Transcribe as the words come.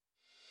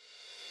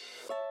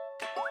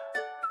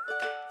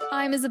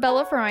I'm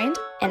Isabella Freund.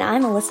 And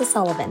I'm Alyssa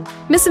Sullivan.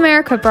 Miss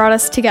America brought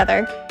us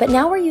together. But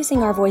now we're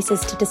using our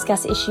voices to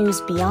discuss issues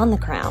beyond the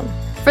crown.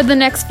 For the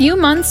next few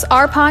months,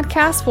 our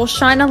podcast will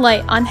shine a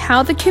light on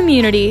how the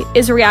community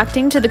is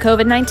reacting to the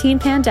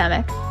COVID-19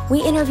 pandemic.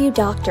 We interview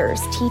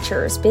doctors,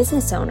 teachers,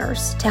 business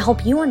owners to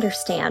help you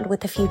understand what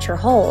the future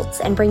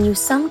holds and bring you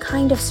some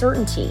kind of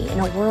certainty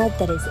in a world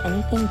that is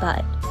anything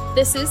but.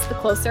 This is the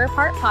Closer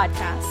Apart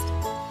podcast.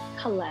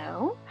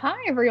 Hello. Hi,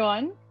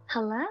 everyone.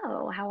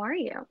 Hello. How are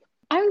you?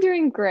 I'm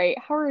doing great.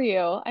 How are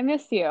you? I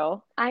miss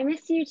you. I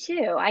miss you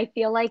too. I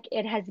feel like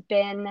it has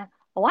been a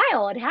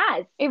while. It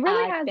has. It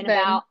really has been.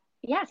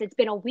 It's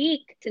been a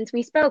week since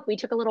we spoke. We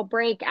took a little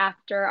break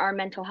after our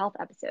mental health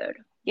episode.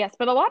 Yes,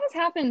 but a lot has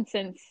happened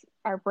since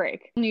our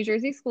break. New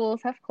Jersey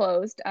schools have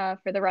closed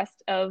for the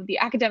rest of the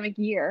academic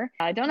year.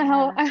 I don't know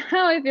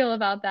how I feel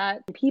about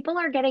that. People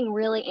are getting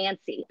really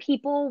antsy.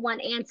 People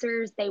want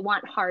answers. They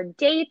want hard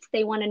dates.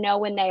 They want to know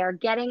when they are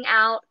getting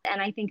out. And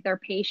I think their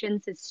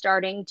patience is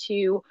starting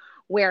to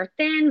wear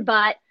thin,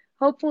 but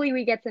hopefully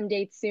we get some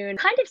dates soon.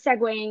 Kind of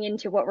segueing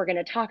into what we're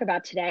going to talk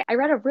about today. I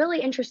read a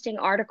really interesting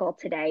article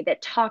today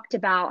that talked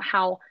about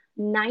how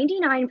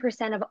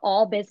 99% of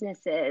all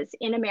businesses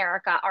in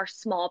America are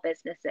small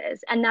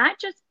businesses. And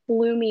that just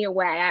blew me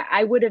away.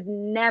 I would have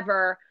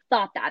never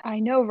thought that. I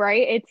know,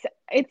 right?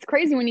 It's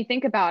crazy when you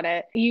think about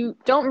it. You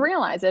don't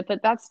realize it,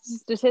 but that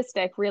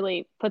statistic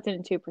really puts it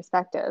into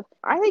perspective.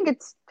 I think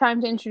it's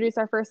time to introduce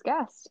our first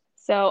guest.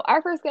 So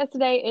our first guest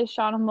today is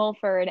Shawna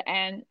Mulford,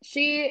 and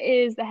she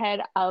is the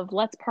head of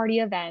Let's Party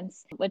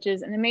Events, which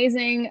is an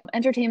amazing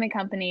entertainment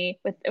company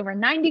with over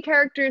 90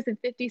 characters and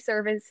 50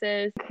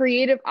 services,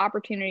 creative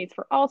opportunities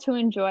for all to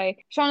enjoy.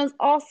 Shawna is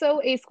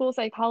also a school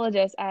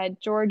psychologist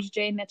at George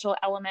J. Mitchell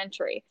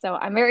Elementary. So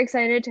I'm very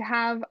excited to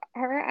have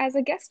her as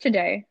a guest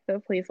today. So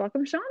please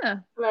welcome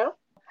Shawna. Hello.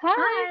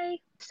 Hi.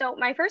 So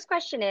my first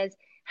question is,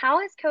 how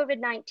has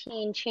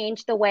COVID-19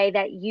 changed the way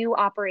that you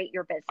operate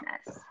your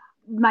business?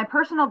 My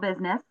personal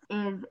business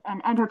is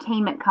an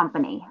entertainment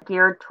company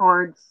geared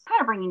towards kind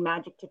of bringing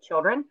magic to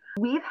children.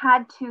 We've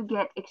had to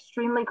get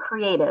extremely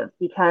creative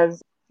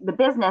because the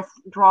business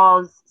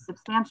draws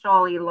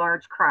substantially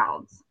large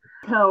crowds.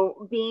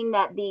 So being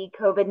that the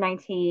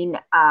COVID-19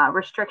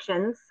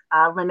 restrictions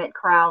limit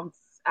crowds,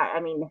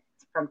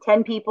 from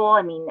 10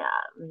 people,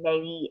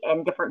 maybe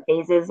in different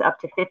phases up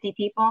to 50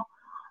 people,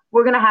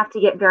 we're going to have to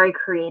get very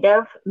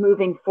creative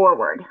moving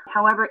forward.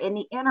 However, in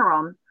the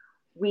interim,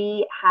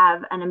 we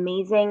have an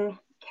amazing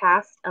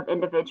cast of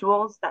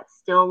individuals that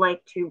still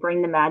like to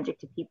bring the magic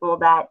to people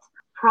that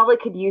probably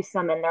could use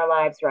some in their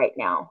lives right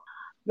now.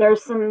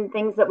 There's some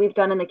things that we've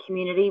done in the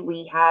community.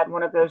 We had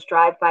one of those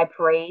drive-by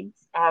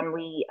parades, and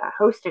we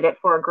hosted it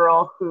for a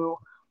girl who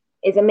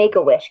is a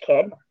Make-A-Wish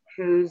kid,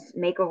 whose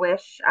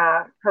Make-A-Wish,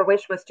 her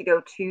wish was to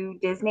go to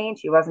Disney, and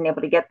she wasn't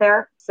able to get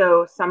there.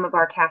 So some of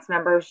our cast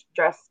members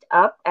dressed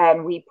up,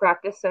 and we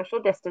practiced social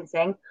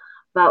distancing.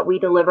 But we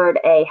delivered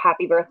a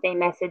happy birthday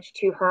message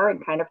to her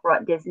and kind of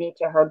brought Disney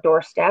to her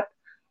doorstep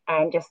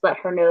and just let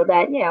her know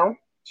that,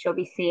 she'll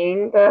be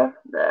seeing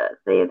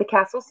the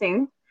castle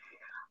soon.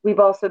 We've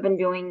also been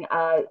doing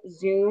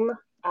Zoom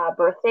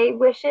birthday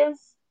wishes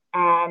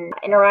and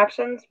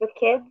interactions with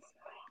kids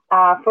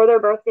for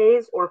their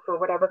birthdays or for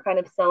whatever kind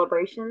of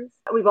celebrations.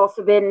 We've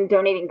also been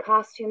donating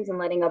costumes and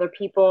letting other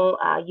people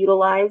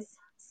utilize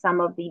some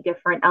of the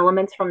different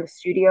elements from the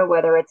studio,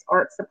 whether it's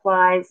art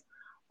supplies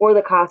or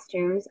the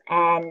costumes,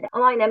 and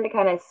allowing them to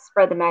kind of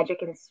spread the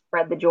magic and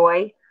spread the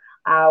joy.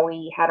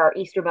 We had our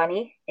Easter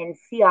Bunny in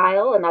Sea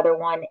Isle, another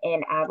one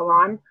in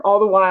Avalon, all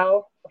the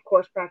while, of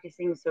course,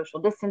 practicing social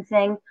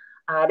distancing.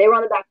 They were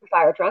on the back of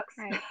fire trucks.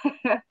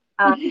 Right.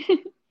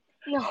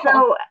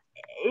 So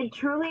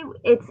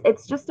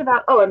it's just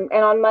about, and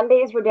on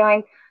Mondays we're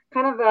doing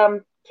kind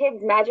of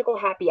kids' magical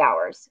happy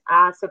hours.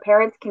 So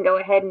parents can go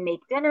ahead and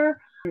make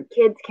dinner.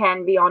 Kids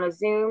can be on a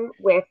Zoom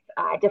with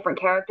different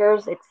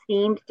characters. It's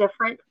themed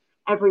different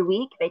every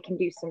week. They can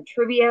do some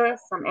trivia,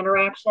 some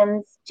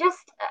interactions.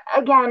 Just,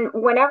 again,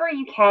 whenever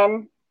you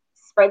can,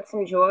 spread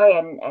some joy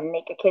and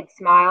make a kid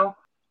smile.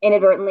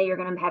 Inadvertently, you're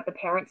going to have the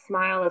parents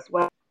smile as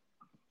well.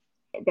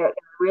 There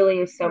really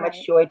is so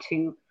much joy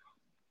to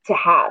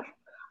have.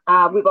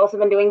 We've also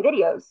been doing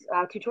videos,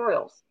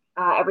 tutorials,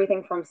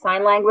 everything from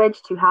sign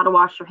language to how to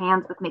wash your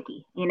hands with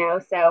Mickey,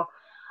 so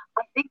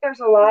I think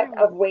there's a lot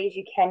of ways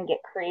you can get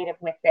creative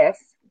with this,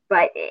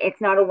 but it's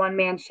not a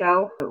one-man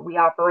show. We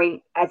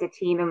operate as a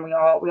team, and we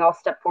all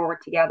step forward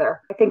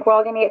together. I think we're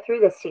all going to get through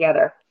this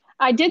together.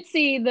 I did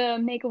see the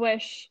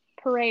Make-A-Wish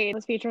parade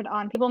was featured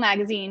on People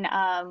Magazine,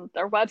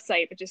 their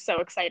website, which is so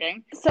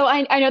exciting. So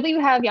I know that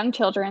you have young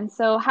children.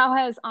 So how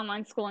has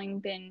online schooling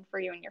been for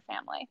you and your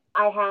family?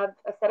 I have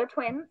a set of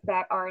twins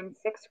that are in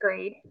 6th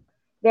grade.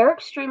 They're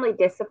extremely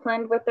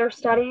disciplined with their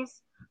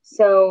studies.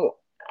 So,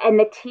 and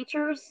the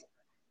teachers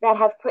that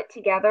have put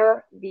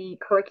together the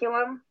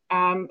curriculum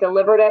and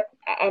delivered it.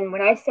 And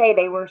when I say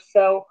they were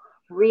so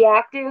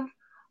reactive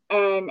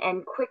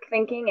and quick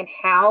thinking and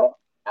how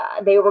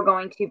they were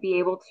going to be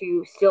able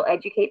to still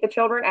educate the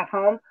children at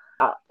home,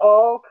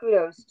 All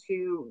kudos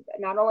to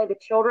not only the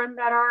children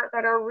that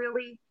are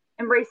really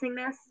embracing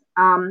this,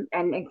 and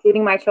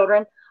including my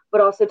children, but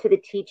also to the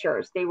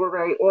teachers. They were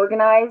very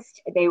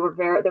organized.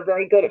 They're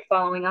very good at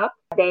following up.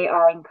 They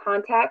are in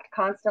contact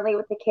constantly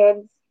with the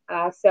kids.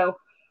 So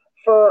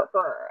for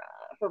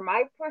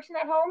my portion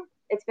at home,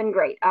 it's been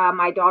great.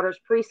 My daughter's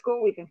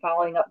preschool, we've been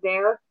following up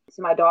there.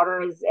 So my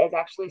daughter is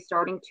actually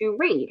starting to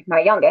read, my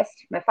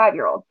youngest, my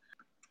 5-year-old.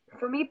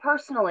 For me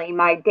personally,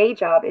 my day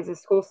job is a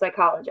school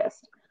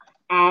psychologist.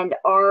 And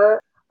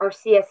our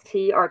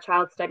CST, our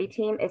child study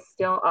team, is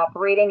still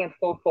operating in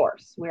full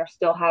force. We are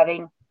still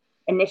having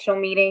initial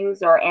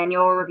meetings, our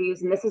annual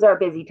reviews, and this is our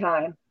busy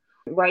time,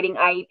 writing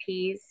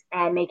IEPs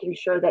and making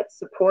sure that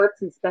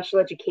supports and special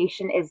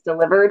education is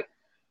delivered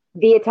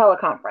via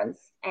teleconference.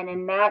 And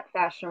in that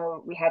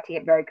fashion, we had to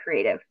get very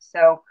creative.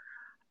 So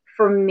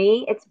for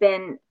me, it's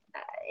been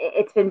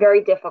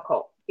very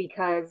difficult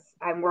because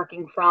I'm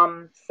working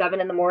from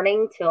 7 in the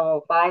morning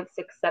till 5,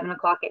 6, 7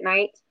 o'clock at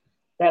night.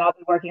 Then I'll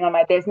be working on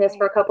my business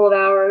for a couple of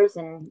hours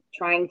and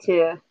trying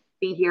to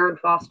be here and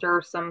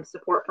foster some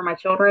support for my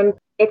children.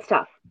 It's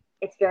tough.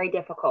 It's very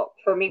difficult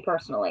for me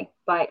personally.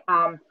 But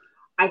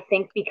I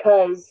think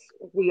because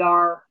we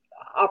are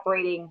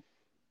operating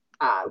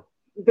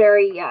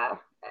very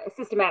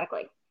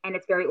systematically and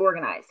it's very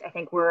organized, I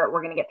think we're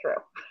going to get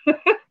through.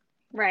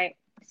 Right.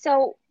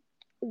 So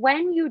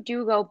when you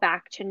do go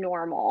back to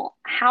normal,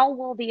 how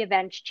will the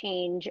events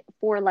change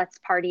for Let's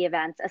Party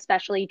events,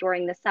 especially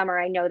during the summer?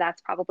 I know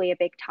that's probably a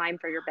big time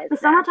for your business.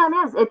 The summertime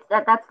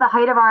that's the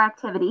height of our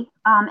activity.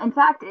 In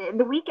fact,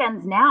 the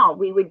weekends now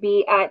we would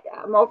be at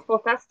multiple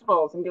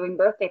festivals and doing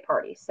birthday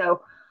parties.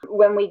 So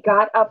when we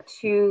got up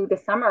to the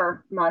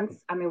summer months,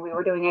 I mean, we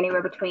were doing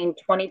anywhere between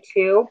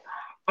 22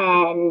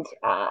 and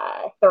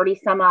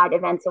 30 some odd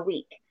events a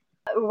week.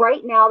 Right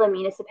now, the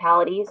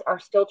municipalities are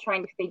still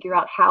trying to figure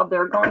out how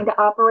they're going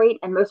to operate,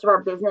 and most of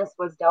our business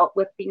was dealt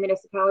with the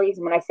municipalities.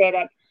 And when I say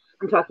that,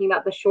 I'm talking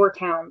about the shore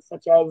towns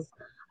such as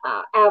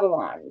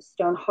Avalon,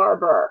 Stone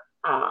Harbor,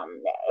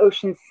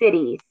 Ocean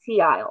City, Sea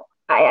Isle.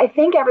 I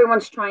think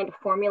everyone's trying to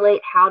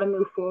formulate how to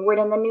move forward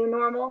in the new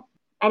normal.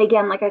 And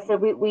again, like I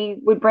said, we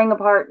would bring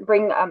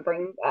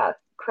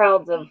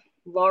crowds of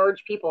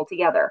large people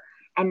together,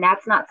 and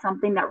that's not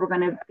something that we're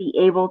going to be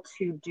able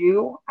to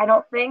do, I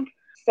don't think.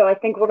 So I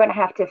think we're going to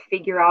have to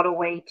figure out a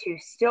way to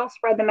still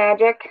spread the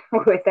magic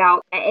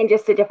without, in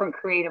just a different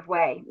creative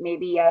way.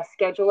 Maybe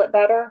schedule it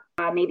better,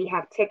 maybe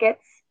have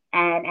tickets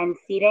and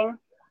seating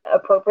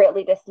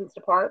appropriately distanced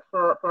apart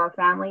for our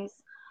families.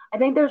 I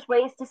think there's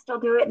ways to still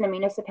do it in the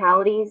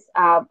municipalities.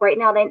 Right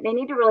now, they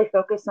need to really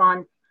focus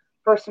on,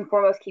 first and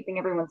foremost, keeping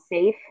everyone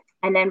safe,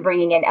 and then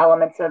bringing in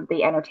elements of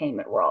the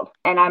entertainment world.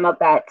 And I'm of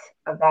that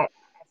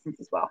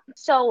as well.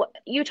 So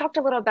you talked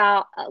a little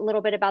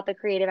bit about the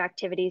creative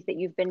activities that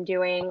you've been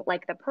doing,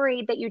 like the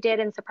parade that you did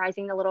and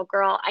surprising the little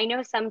girl. I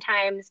know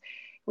sometimes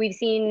we've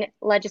seen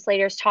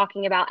legislators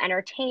talking about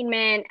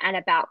entertainment and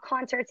about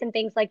concerts and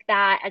things like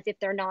that as if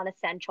they're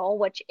non-essential,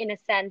 which in a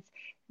sense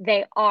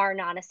they are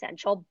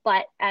non-essential,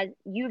 but as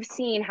you've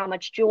seen how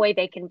much joy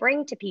they can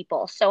bring to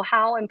people. So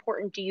how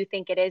important do you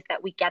think it is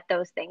that we get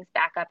those things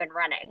back up and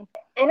running?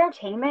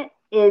 Entertainment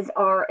is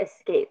our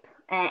escape.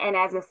 And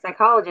as a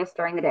psychologist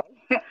during the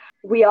day,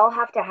 we all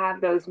have to have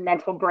those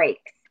mental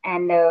breaks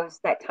and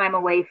that time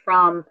away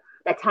from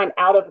that time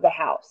out of the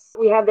house.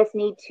 We have this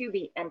need to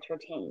be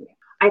entertained.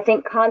 I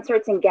think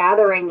concerts and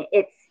gathering,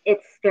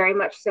 it's very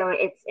much so.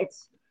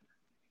 It's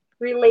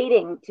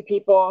relating to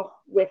people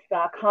with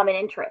common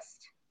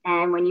interest.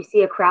 And when you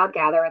see a crowd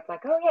gather, it's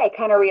like, oh yeah, it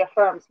kind of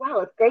reaffirms, wow,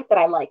 it's great that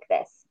I like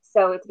this.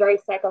 So it's very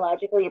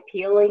psychologically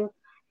appealing,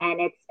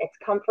 and it's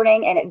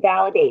comforting, and it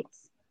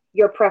validates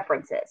your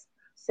preferences.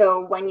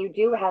 So when you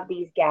do have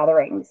these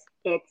gatherings,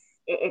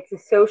 it's a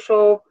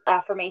social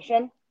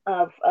affirmation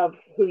of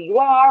who you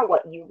are,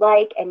 what you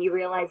like, and you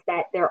realize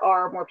that there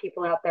are more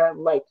people out there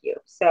like you.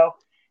 So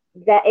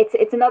that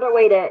it's another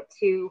way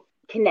to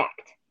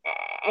connect.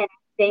 And I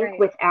think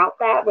with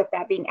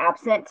that being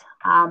absent,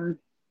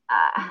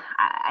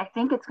 I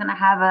think it's going to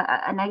have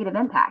a negative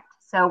impact.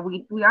 So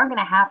we are going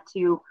to have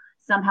to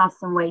somehow,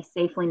 some way,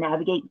 safely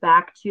navigate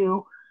back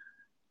to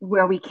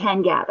where we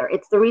can gather.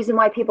 It's the reason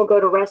why people go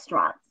to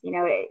restaurants. You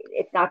know,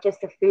 it's not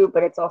just the food,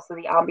 but it's also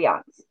the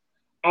ambiance.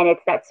 And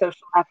it's that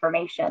social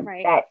affirmation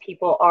that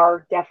people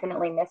are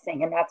definitely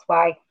missing. And that's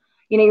why,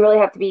 you really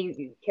have to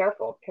be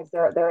careful, because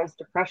there is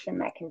depression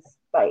that can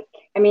spike.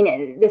 I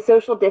mean, the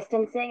social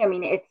distancing, I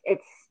mean,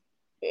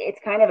 it's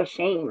kind of a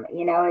shame,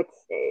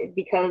 it's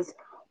because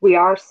we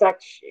are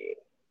such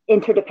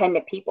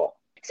interdependent people.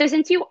 So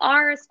since you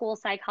are a school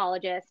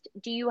psychologist,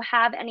 do you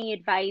have any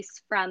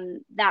advice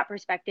from that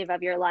perspective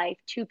of your life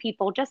to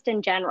people just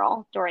in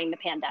general during the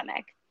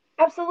pandemic?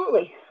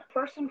 Absolutely.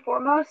 First and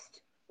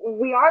foremost,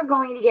 we are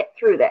going to get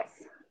through this.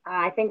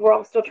 I think we're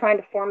all still trying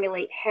to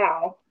formulate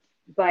how,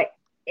 but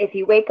if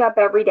you wake up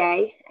every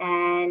day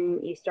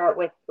and you start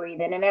with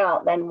breathe in and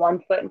out, then one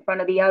foot in front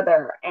of the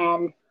other,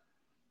 and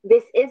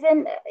this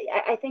isn't,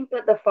 I think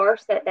that the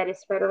farce that is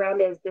spread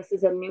around is this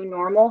is a new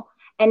normal,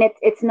 and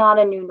it's not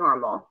a new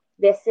normal.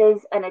 this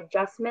is an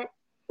adjustment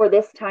for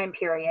this time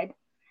period.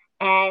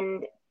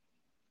 And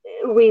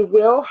we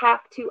will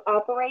have to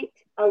operate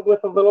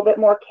with a little bit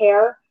more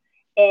care,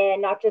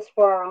 and not just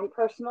for our own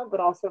personal, but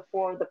also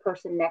for the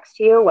person next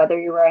to you, whether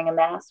you're wearing a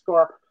mask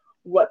or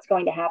what's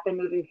going to happen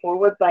moving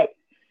forward. But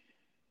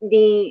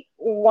the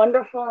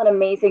wonderful and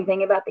amazing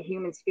thing about the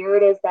human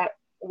spirit is that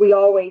we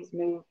always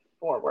move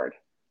forward.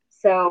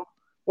 So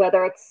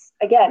whether it's,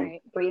 again,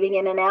 breathing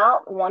in and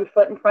out, one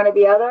foot in front of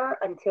the other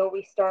until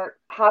we start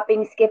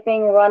hopping,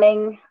 skipping,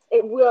 running,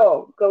 it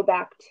will go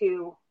back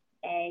to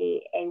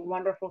a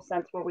wonderful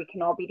sense where we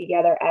can all be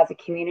together as a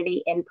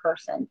community in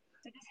person.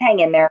 So just hang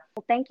in there.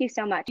 Well, thank you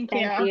so much.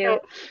 Thank you.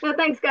 Well,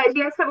 thanks, guys.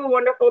 You guys have a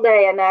wonderful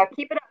day, and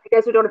keep it up. You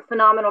guys are doing a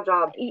phenomenal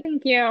job.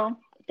 Thank you.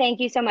 Thank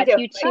you so much.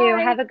 You too.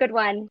 Bye. Have a good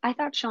one. I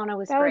thought Shawna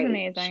was great. Was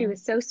amazing. She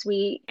was so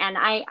sweet. And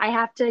I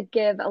have to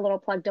give a little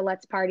plug to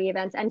Let's Party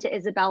Events and to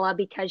Isabella,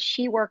 because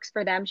she works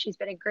for them. She's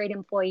been a great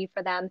employee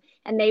for them.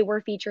 And they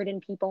were featured in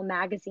People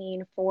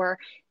magazine for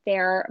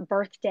their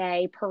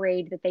birthday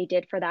parade that they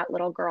did for that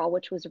little girl,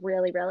 which was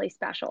really, really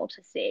special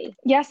to see.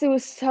 Yes, it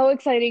was so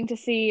exciting to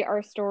see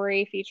our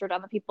story featured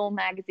on the People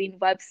magazine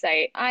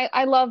website.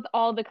 I love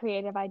all the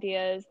creative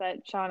ideas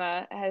that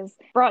Shawna has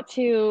brought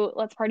to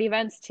Let's Party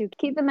Events to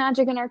keep the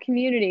magic in our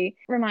community.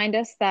 Remind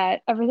us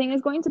that everything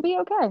is going to be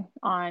okay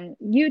on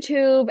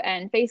YouTube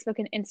and Facebook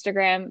and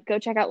Instagram. Go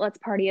check out Let's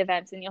Party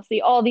Events and you'll see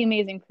all the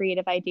amazing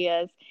creative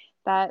ideas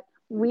that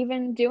we've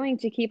been doing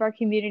to keep our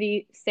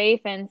community safe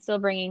and still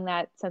bringing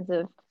that sense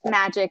of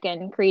magic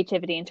and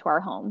creativity into our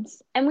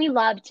homes. And we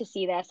love to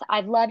see this.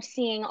 I've loved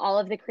seeing all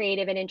of the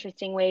creative and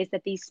interesting ways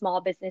that these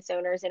small business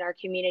owners in our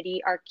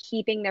community are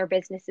keeping their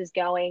businesses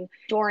going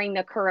during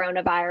the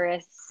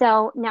coronavirus.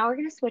 So now we're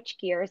going to switch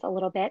gears a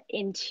little bit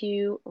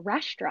into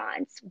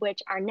restaurants,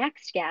 which our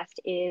next guest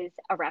is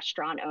a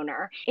restaurant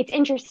owner. It's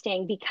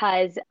interesting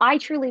because I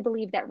truly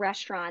believe that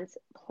restaurants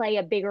play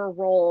a bigger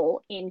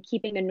role in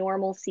keeping a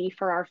normalcy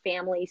for our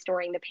families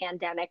during the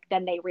pandemic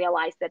than they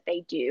realize that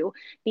they do,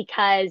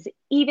 because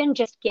even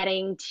just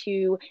getting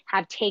to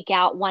have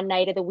takeout one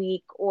night of the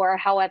week or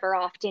however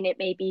often it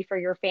may be for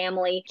your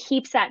family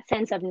keeps that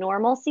sense of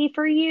normalcy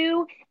for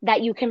you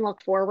that you can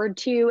look forward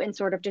to and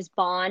sort of just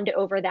bond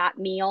over that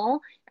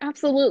meal.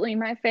 Absolutely.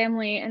 My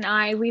family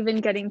and we've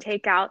been getting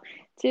takeout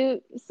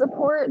to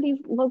support these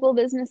local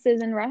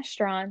businesses and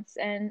restaurants.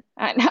 And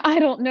I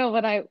don't know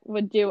what I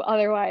would do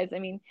otherwise. I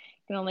mean,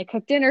 you can only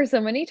cook dinner so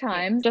many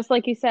times. Just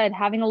like you said,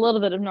 having a little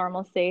bit of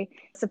normalcy,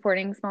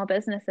 supporting small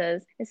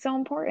businesses is so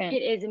important.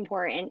 It is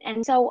important.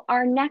 And so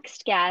our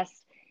next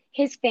guest,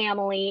 his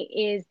family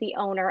is the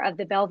owner of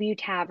the Bellevue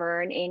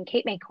Tavern in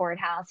Cape May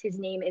Courthouse. His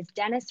name is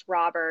Dennis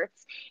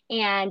Roberts.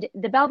 And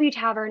the Bellevue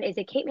Tavern is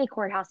a Cape May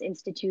Courthouse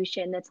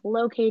institution that's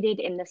located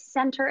in the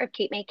center of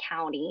Cape May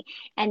County.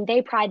 And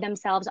they pride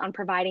themselves on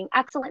providing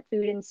excellent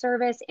food and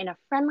service in a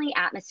friendly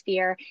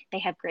atmosphere. They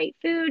have great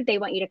food. They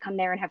want you to come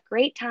there and have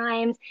great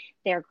times.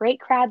 Their great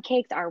crab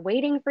cakes are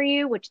waiting for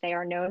you, which they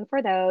are known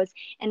for those.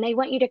 And they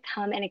want you to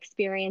come and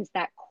experience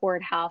that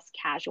courthouse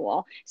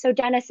casual. So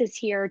Dennis is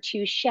here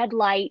to shed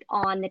light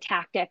on the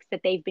tactics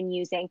that they've been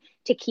using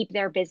to keep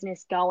their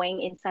business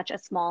going in such a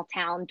small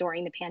town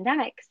during the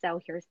pandemic.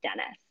 So here's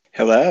Dennis.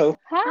 Hello.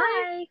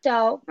 Hi.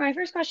 So my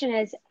first question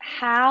is,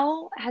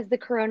 how has the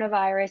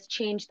coronavirus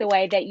changed the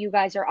way that you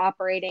guys are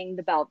operating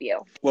the Bellevue?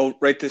 Well,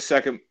 right this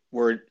second,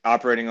 we're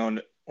operating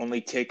on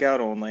only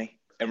takeout only,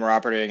 and we're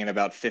operating at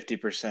about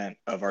 50%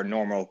 of our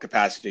normal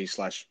capacity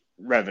 /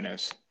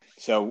 revenues.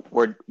 So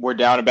we're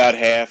down about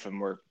half,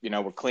 and we're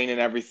cleaning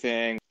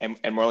everything,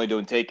 and we're only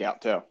doing takeout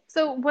too.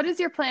 So what is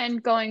your plan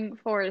going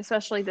forward,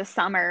 especially this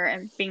summer,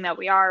 and being that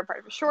we are part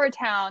of a shore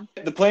town?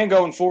 The plan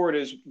going forward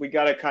is we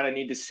got to kind of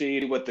need to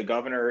see what the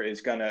governor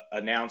is going to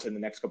announce in the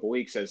next couple of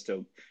weeks as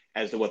to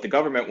what the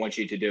government wants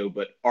you to do.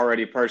 But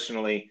already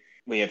personally,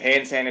 we have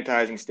hand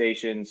sanitizing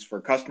stations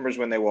for customers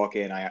when they walk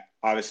in.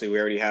 We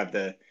already have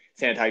the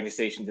sanitizing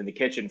stations in the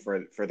kitchen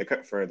for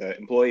the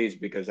employees,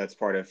 because that's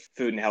part of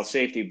food and health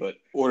safety. But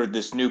ordered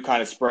this new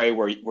kind of spray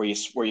where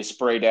you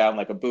spray down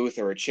like a booth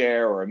or a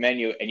chair or a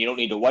menu, and you don't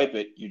need to wipe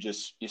it. You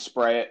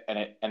spray it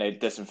and it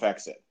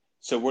disinfects it.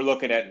 So we're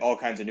looking at all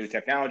kinds of new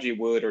technology,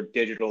 wood or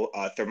digital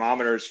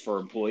thermometers for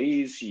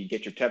employees. You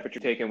get your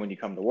temperature taken when you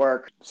come to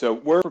work. So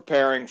we're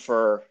preparing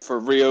for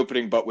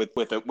reopening, but with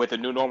a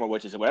new normal,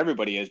 which is what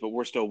everybody is. But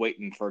we're still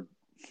waiting for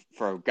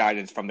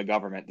guidance from the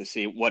government to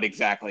see what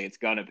exactly it's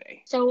going to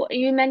be. So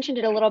you mentioned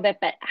it a little bit,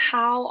 but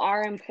how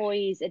are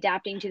employees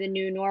adapting to the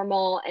new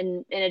normal?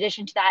 And in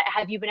addition to that,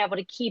 have you been able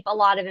to keep a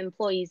lot of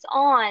employees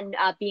on,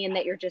 being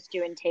that you're just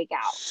doing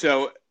takeout?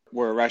 So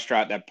we're a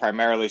restaurant that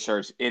primarily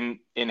serves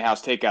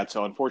in-house takeout.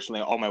 So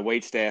unfortunately, all my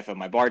wait staff and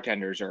my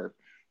bartenders are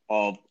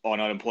all on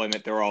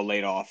unemployment. They're all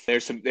laid off.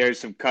 There's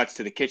some cuts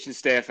to the kitchen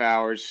staff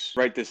hours.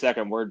 Right this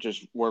second,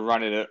 we're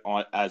running it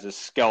on as a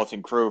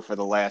skeleton crew for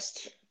the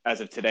last as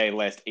of today,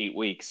 last 8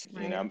 weeks.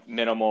 Right. You know,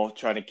 minimal,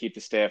 trying to keep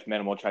the staff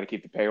minimal, try to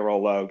keep the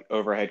payroll low,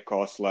 overhead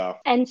costs low.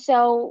 And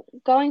so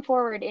going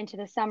forward into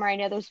the summer, I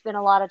know there's been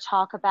a lot of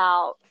talk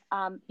about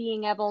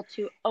being able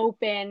to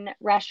open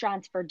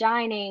restaurants for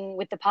dining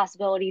with the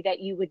possibility that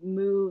you would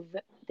move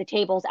the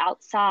tables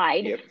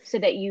outside. Yep. So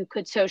that you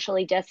could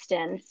socially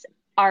distance.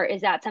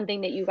 Is that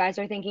something that you guys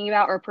are thinking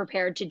about or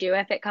prepared to do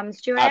if it comes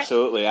to it?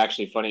 Absolutely.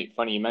 Actually,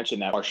 funny you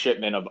mentioned that. Our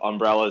shipment of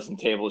umbrellas and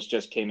tables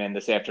just came in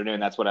this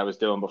afternoon. That's what I was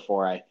doing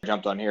before I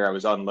jumped on here. I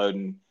was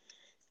unloading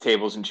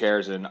tables and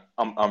chairs and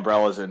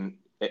umbrellas, and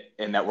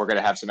that we're going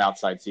to have some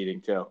outside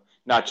seating too,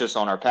 not just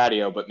on our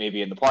patio, but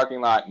maybe in the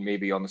parking lot and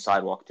maybe on the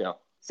sidewalk too.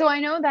 So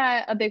I know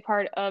that a big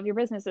part of your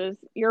business is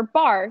your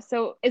bar.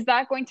 So is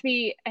that going to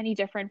be any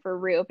different for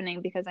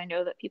reopening? Because I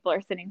know that people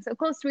are sitting so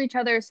close to each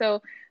other.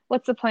 So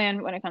what's the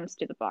plan when it comes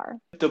to the bar?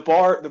 The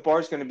bar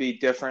is going to be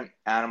different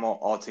animal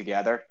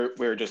altogether.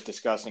 We were just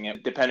discussing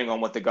it. Depending on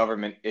what the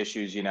government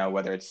issues, you know,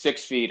 whether it's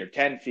 6 feet or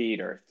 10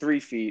 feet or 3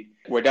 feet,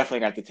 we're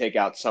definitely going to have to take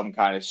out some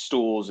kind of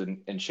stools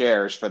and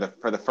chairs for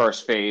the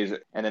first phase,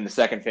 and then the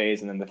second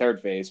phase, and then the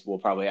third phase. We'll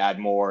probably add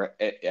more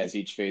as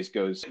each phase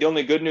goes. The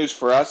only good news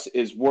for us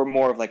is we're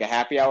more of like a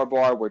happy hour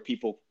bar where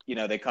people, you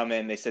know, they come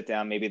in, they sit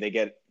down, maybe they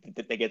get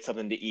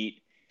something to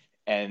eat,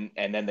 and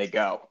then they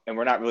go. And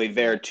we're not really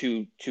there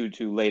too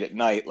late at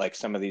night like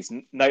some of these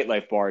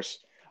nightlife bars.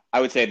 I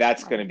would say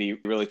that's going to be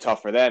really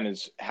tough for them,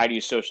 is how do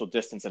you social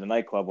distance in a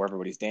nightclub where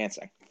everybody's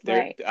dancing?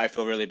 Right. I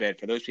feel really bad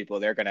for those people.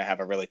 They're going to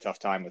have a really tough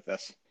time with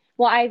this.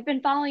 Well, I've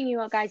been following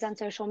you guys on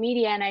social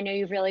media, and I know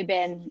you've really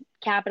been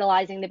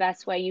capitalizing the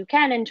best way you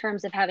can in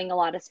terms of having a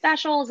lot of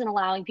specials and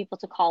allowing people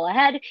to call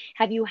ahead.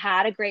 Have you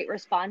had a great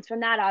response from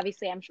that?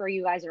 Obviously, I'm sure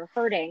you guys are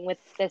hurting with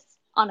this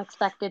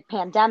unexpected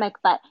pandemic,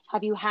 but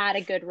have you had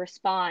a good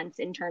response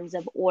in terms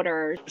of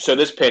orders? So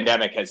this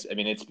pandemic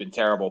it's been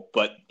terrible,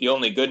 but the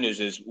only good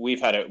news is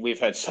we've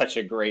had such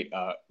a great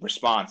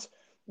response.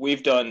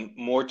 We've done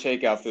more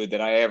takeout food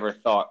than I ever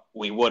thought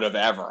we would have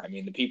ever. I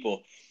mean, the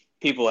people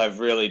have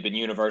really been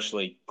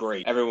universally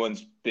great.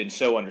 Everyone's been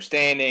so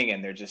understanding,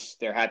 and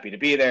they're happy to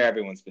be there.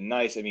 Everyone's been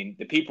nice. I mean,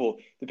 the people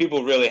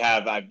really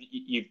have.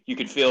 You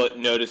can feel it,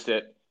 noticed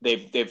it.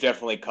 They've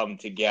definitely come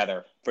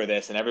together for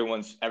this, and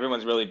everyone's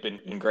really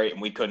been great.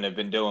 And we couldn't have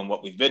been doing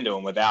what we've been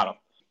doing without them.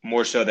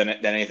 More so than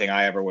anything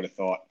I ever would have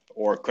thought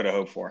or could have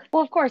hoped for.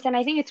 Well, of course. And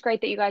I think it's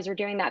great that you guys are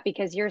doing that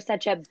because you're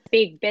such a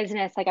big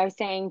business. Like I was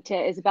saying to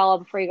Isabella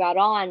before you got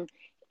on,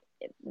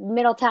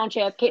 Middle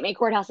Township, Cape May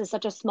Courthouse is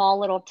such a small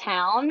little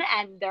town,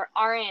 and there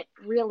aren't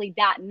really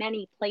that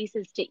many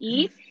places to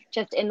eat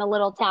just in the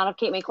little town of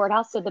Cape May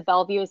Courthouse. So the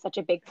Bellevue is such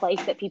a big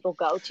place that people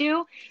go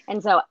to.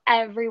 And so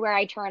everywhere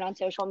I turn on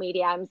social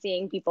media, I'm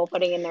seeing people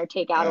putting in their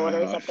takeout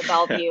orders at the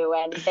Bellevue,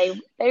 and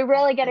they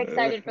really get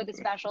excited for the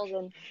specials.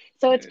 And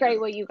so it's great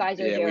what you guys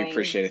are doing. Yeah, we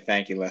appreciate it.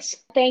 Thank you, Les.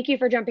 Thank you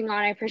for jumping on.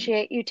 I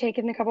appreciate you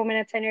taking a couple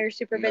minutes. I know you're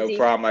super busy. No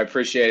problem. I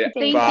appreciate it.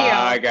 Thank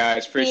Bye, you.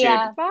 guys. Appreciate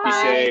it. Bye. Be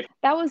safe.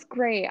 That was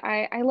great.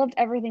 I loved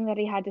everything that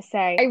he had to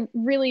say. I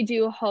really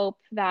do hope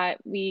that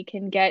we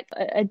can get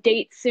a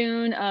date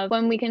soon of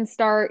when we can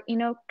start,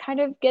 kind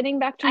of getting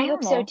back to normal. I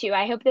hope so too.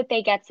 I hope that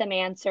they get some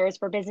answers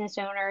for business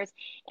owners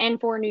and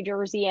for New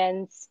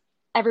Jerseyans,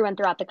 everyone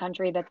throughout the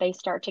country, that they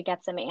start to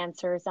get some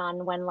answers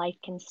on when life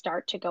can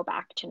start to go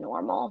back to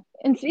normal.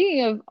 And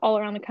speaking of all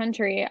around the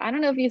country, I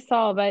don't know if you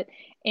saw, but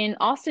in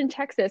Austin,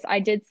 Texas, I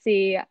did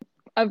see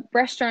a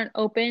restaurant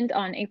opened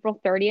on April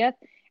 30th,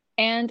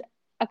 and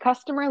a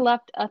customer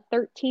left a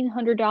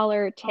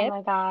 $1,300 tip. Oh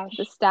my gosh.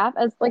 To the staff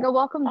as like a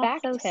welcome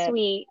back That's so tip.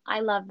 sweet.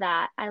 I love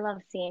that. I love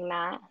seeing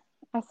that.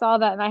 I saw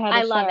that and I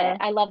had to love share. it.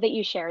 I love that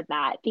you shared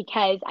that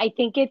because I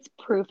think it's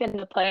proof in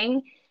the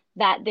pudding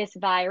that this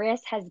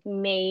virus has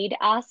made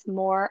us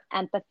more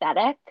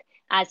empathetic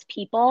as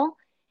people.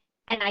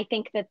 And I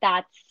think that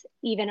that's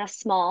even a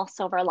small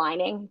silver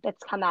lining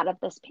that's come out of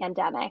this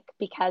pandemic,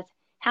 because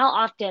how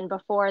often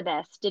before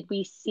this did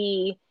we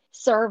see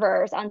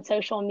servers on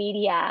social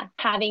media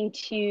having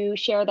to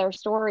share their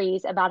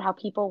stories about how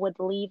people would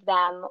leave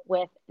them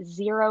with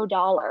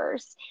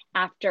 $0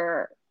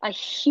 after a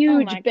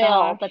huge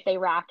bill that they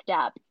racked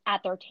up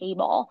at their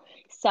table.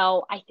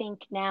 So I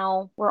think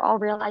now we're all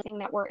realizing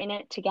that we're in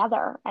it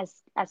together, as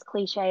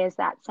cliche as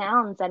that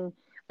sounds, and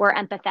we're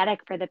empathetic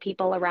for the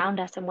people around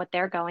us and what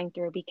they're going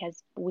through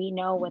because we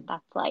know what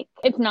that's like.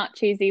 It's not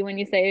cheesy when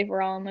you say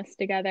we're all in this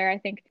together. I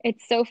think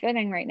it's so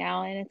fitting right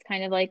now, and it's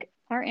kind of like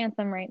our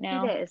anthem right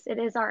now. It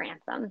is our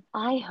anthem.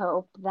 I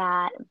hope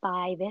that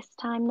by this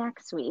time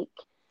next week,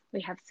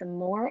 we have some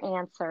more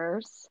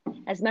answers.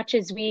 As much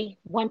as we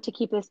want to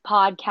keep this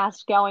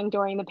podcast going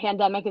during the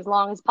pandemic as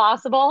long as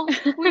possible,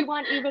 we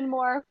want even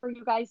more for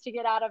you guys to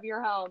get out of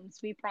your homes.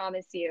 We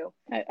promise you.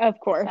 Of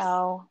course.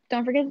 So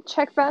don't forget to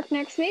check back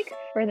next week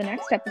for the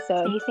next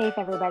episode. Stay safe,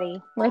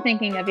 everybody. We're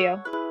thinking of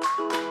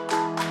you.